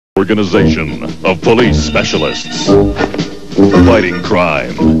organization of police specialists fighting crime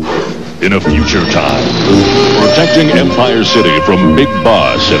in a future time, protecting Empire City from Big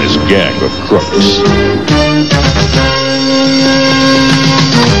Boss and his gang of crooks.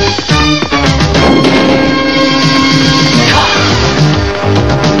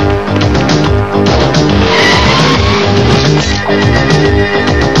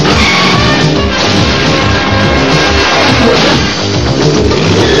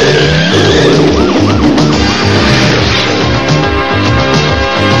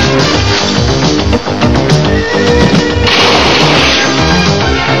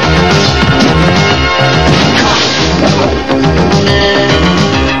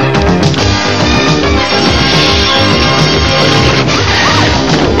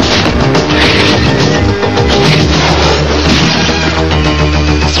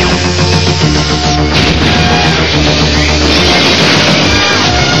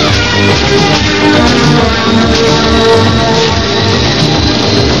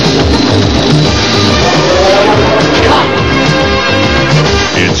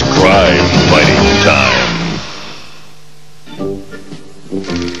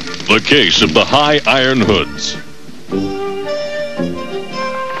 The case of the High Iron Hoods.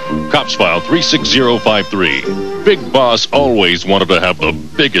 Cops File 36053. Big Boss always wanted to have the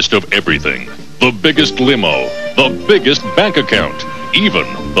biggest of everything. The biggest limo, the biggest bank account, even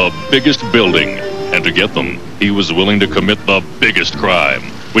the biggest building. And to get them, he was willing to commit the biggest crime,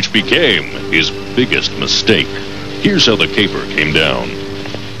 which became his biggest mistake. Here's how the caper came down.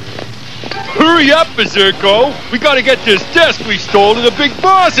 Hurry up, Beserko! We gotta get this desk we stole to the Big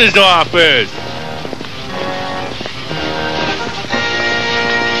Boss's office!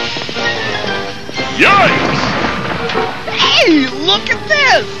 Yikes! Hey, look at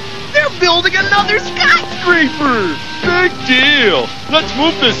this! They're building another skyscraper! Big deal! Let's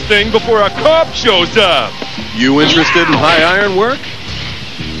move this thing before a cop shows up! You interested in high iron work?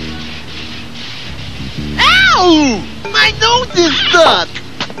 Ow! My nose is stuck!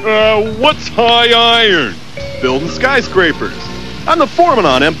 What's high iron? Building skyscrapers. I'm the foreman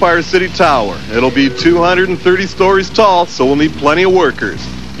on Empire City Tower. It'll be 230 stories tall, so we'll need plenty of workers.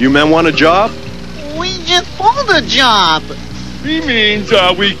 You men want a job? We just pulled a job. He means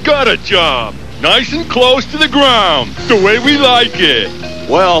we got a job. Nice and close to the ground. The way we like it.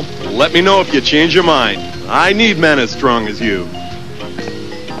 Well, let me know if you change your mind. I need men as strong as you.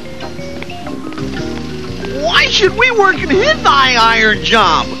 Why should we work in his high iron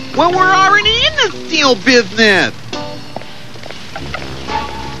job when we're already in the steel business?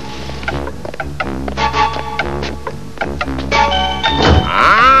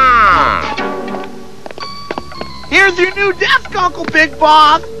 Here's your new desk, Uncle Big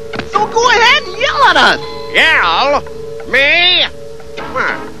Boss. So go ahead and yell at us. Yell? Me?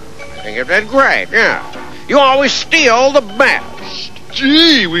 Well, I think you did great, yeah. You always steal the best.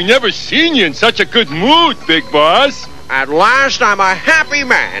 Gee, we never seen you in such a good mood, Big Boss. At last, I'm a happy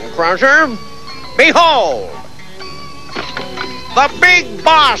man, Crusher. Behold! The Big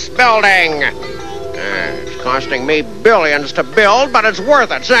Boss Building! It's costing me billions to build, but it's worth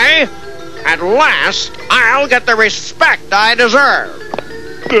it, see? At last, I'll get the respect I deserve.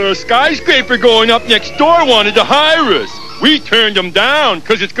 The skyscraper going up next door wanted to hire us. We turned them down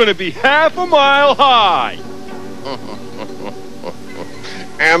because it's going to be half a mile high.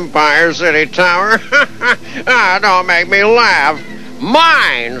 Empire City Tower? Don't make me laugh.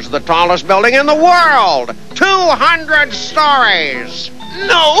 Mine's the tallest building in the world. 200 stories.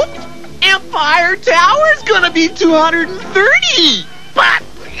 Nope. Empire Tower's gonna be 230. But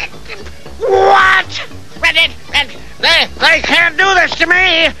what? They can't do this to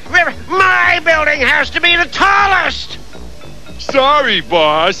me. My building has to be the tallest. Sorry,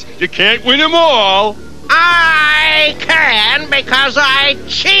 boss. You can't win them all. I can because I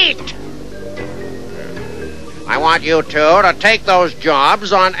cheat. I want you two to take those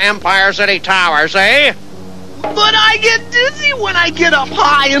jobs on Empire City Tower, see? But I get dizzy when I get up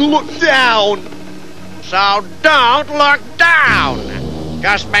high and look down. So don't look down.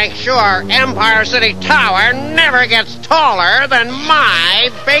 Just make sure Empire City Tower never gets taller than my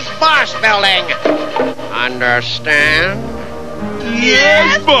Big Boss Building. Understand?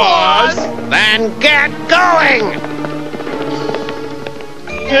 Yes, boss. Then get going.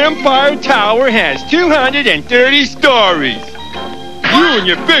 Empire Tower has 230 stories. You and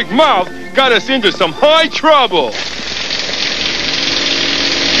your big mouth got us into some high trouble.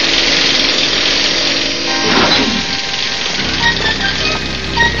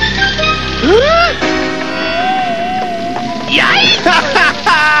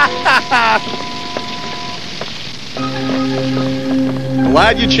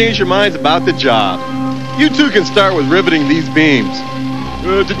 Glad you changed your minds about the job. You two can start with riveting these beams.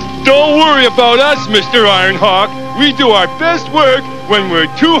 Don't worry about us, Mr. Ironhawk. We do our best work when we're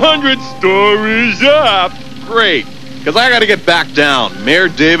 200 stories up. Great, because I got to get back down. Mayor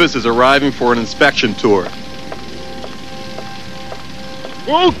Davis is arriving for an inspection tour.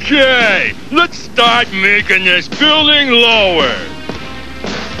 Okay, let's start making this building lower.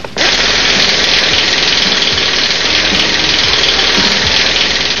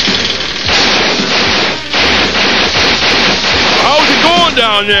 How's it going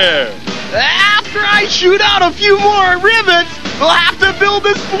down there? After I shoot out a few more rivets, we'll have to build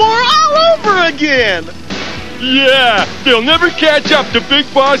this floor all over again. Yeah, they'll never catch up to Big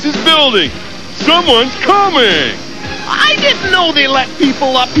Boss's building. Someone's coming. I didn't know they let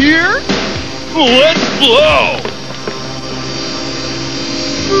people up here. Let's blow.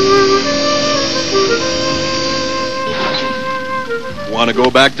 Want to go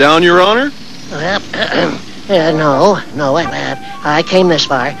back down, Your Honor? No, I came this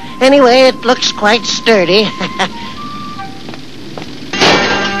far. Anyway, it looks quite sturdy.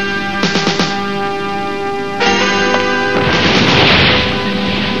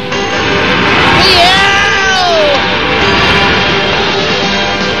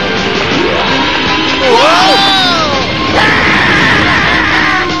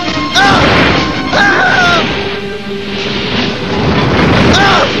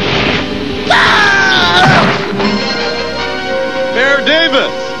 Mayor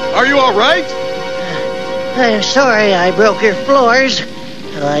Davis, are you all right? I'm sorry I broke your floors.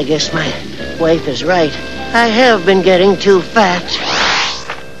 Oh, I guess my wife is right. I have been getting too fat.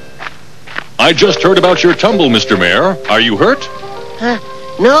 I just heard about your tumble, Mr. Mayor. Are you hurt?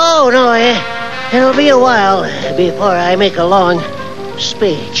 No, it'll be a while before I make a long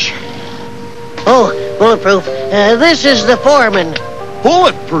speech. Oh, Bulletproof, this is the foreman.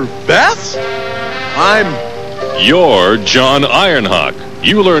 Bulletproof vest? You're John Ironhawk.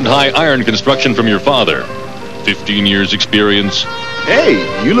 You learned high iron construction from your father. 15 years experience.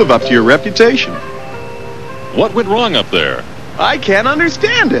 Hey, you live up to your reputation. What went wrong up there? I can't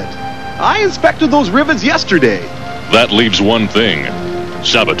understand it. I inspected those rivets yesterday. That leaves one thing.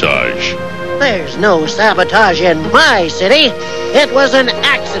 Sabotage. There's no sabotage in my city. It was an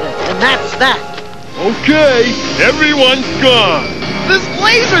accident, and that's that. Okay, everyone's gone. This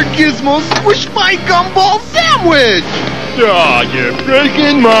laser gizmo squished my gumball sandwich. Aw, you're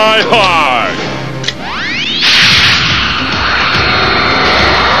breaking my heart.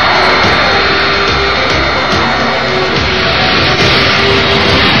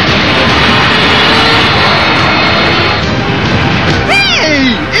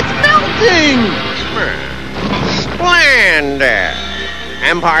 Hey, it's melting. Splendid.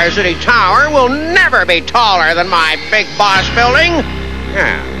 Empire City Tower will never be taller than my Big Boss building.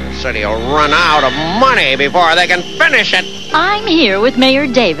 Yeah, the city will run out of money before they can finish it. I'm here with Mayor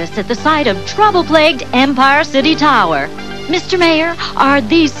Davis at the site of trouble-plagued Empire City Tower. Mr. Mayor, are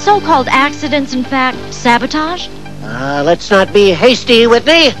these so-called accidents in fact sabotage? Let's not be hasty,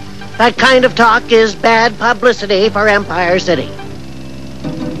 Whitney. That kind of talk is bad publicity for Empire City.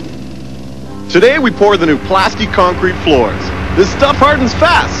 Today we pour the new plastic concrete floors. This stuff hardens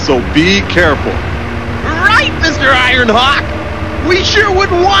fast, so be careful. Right, Mr. Ironhawk. We sure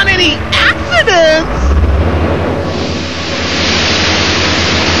wouldn't want any accidents.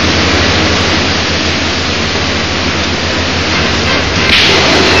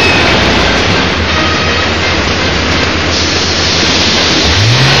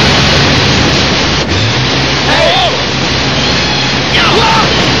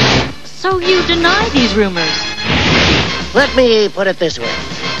 So you deny these rumors? Let me put it this way.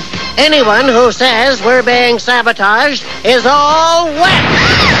 Anyone who says we're being sabotaged is all wet.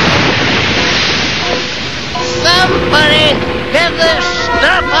 Somebody get this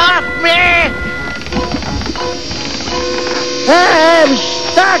stuff off me! I'm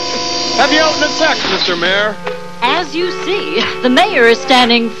stuck! Have you out in a sec, Mr. Mayor? As you see, the mayor is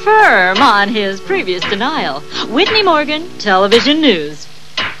standing firm on his previous denial. Whitney Morgan, Television News.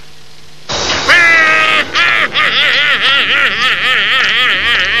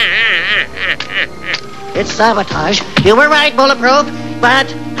 It's sabotage. You were right, Bulletproof.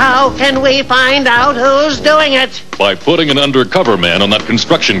 But how can we find out who's doing it? By putting an undercover man on that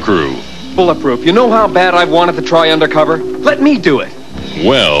construction crew. Bulletproof, you know how bad I've wanted to try undercover? Let me do it.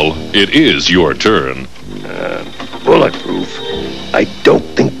 Well, it is your turn. Bulletproof, I don't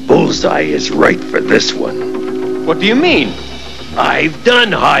think Bullseye is right for this one. What do you mean? I've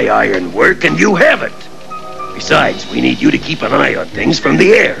done high iron work and you haven't. Besides, we need you to keep an eye on things from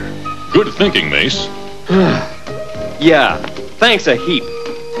the air. Good thinking, Mace. Yeah, thanks a heap.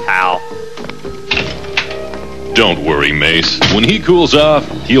 pal. Don't worry, Mace. When he cools off,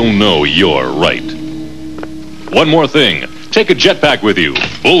 he'll know you're right. One more thing. Take a jetpack with you.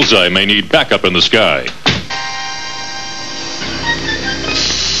 Bullseye may need backup in the sky.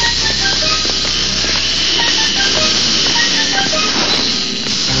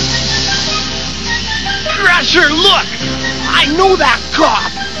 Crusher, look! I know that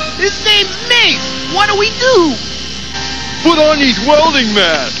cop! His name's Mace! What do we do? Put on these welding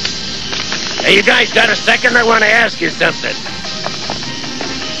masks. Hey, you guys got a second? I want to ask you something.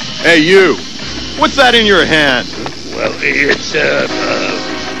 Hey, you. What's that in your hand? Well, it's,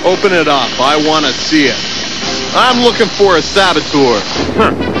 Open it up. I want to see it. I'm looking for a saboteur.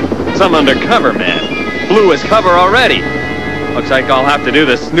 Huh. Some undercover man. Blew his cover already. Looks like I'll have to do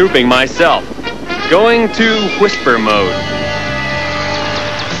the snooping myself. Going to whisper mode.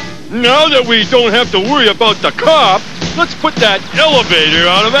 Now that we don't have to worry about the cop, let's put that elevator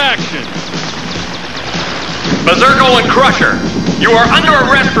out of action. Beserko and Rockrusher, you are under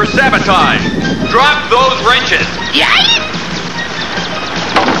arrest for sabotage. Drop those wrenches.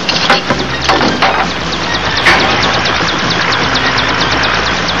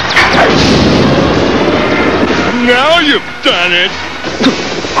 Now you've done it.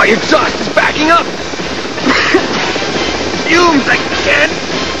 My exhaust is backing up. Fumes, I can't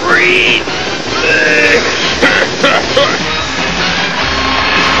breathe.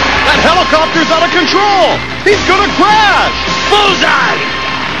 That helicopter's out of control! He's gonna crash! bullseye!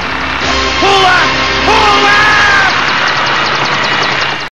 Pull up! Pull up!